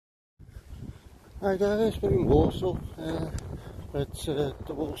Hi guys, we're in Walsall, at the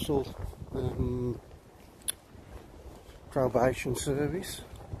Walsall Probation Service.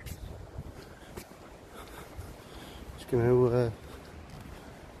 Just going to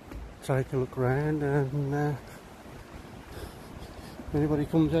take a look around, and if anybody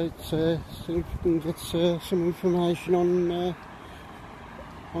comes out, see if we can get some information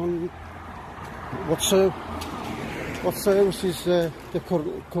on what services they're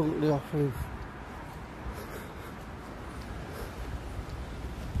currently offering.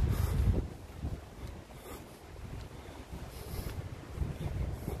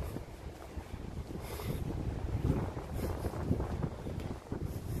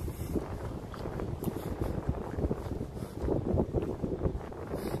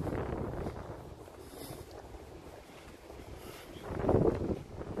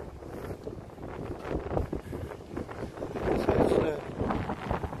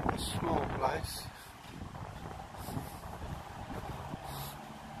 Small place.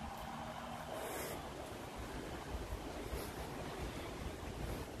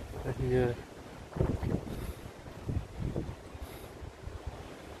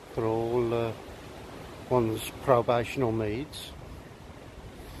 For all one's probational needs.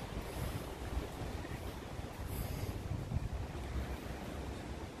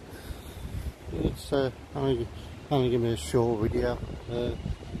 It's only give me a short video.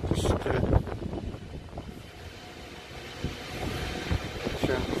 Just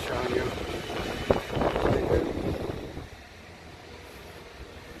showing you.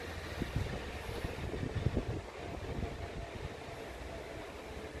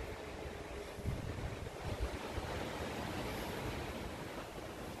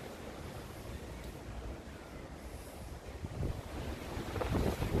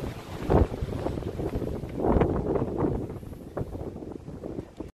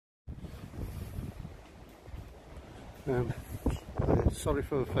 Sorry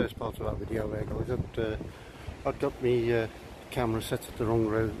for the first part of that video there, guys. I'd got my camera set at the wrong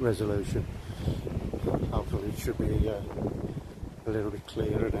resolution. Hopefully it should be a little bit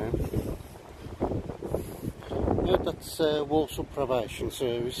clearer now. Yeah, that's Walsall Probation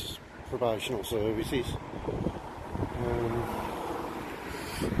Service, Probational Services.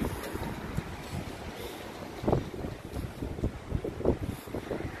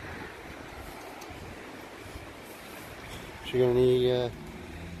 Do you got any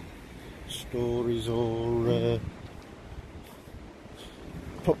stories or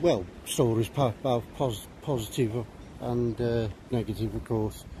stories both positive and negative, of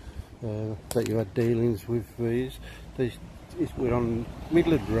course, that you had dealings with these? We're on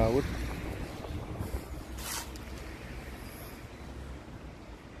Midland Road.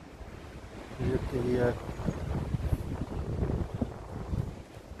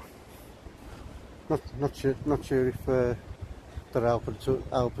 Not sure if they're open to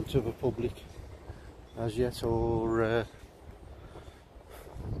the public as yet, or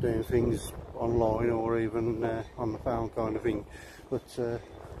doing things online or even on the phone kind of thing. But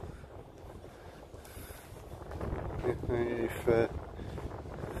if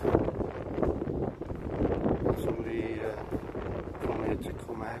somebody wanted to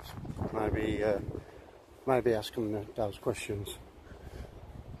come out, maybe ask them those questions.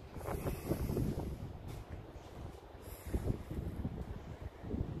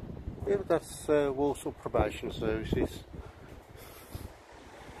 Yeah, but that's Walsall Probation Services.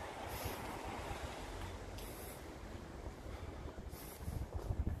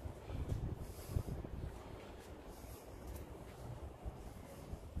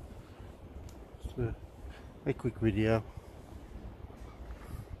 Just a quick video.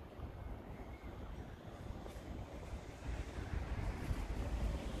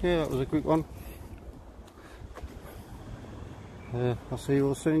 Yeah, that was a quick one. I'll see you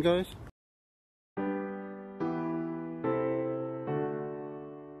all soon, guys.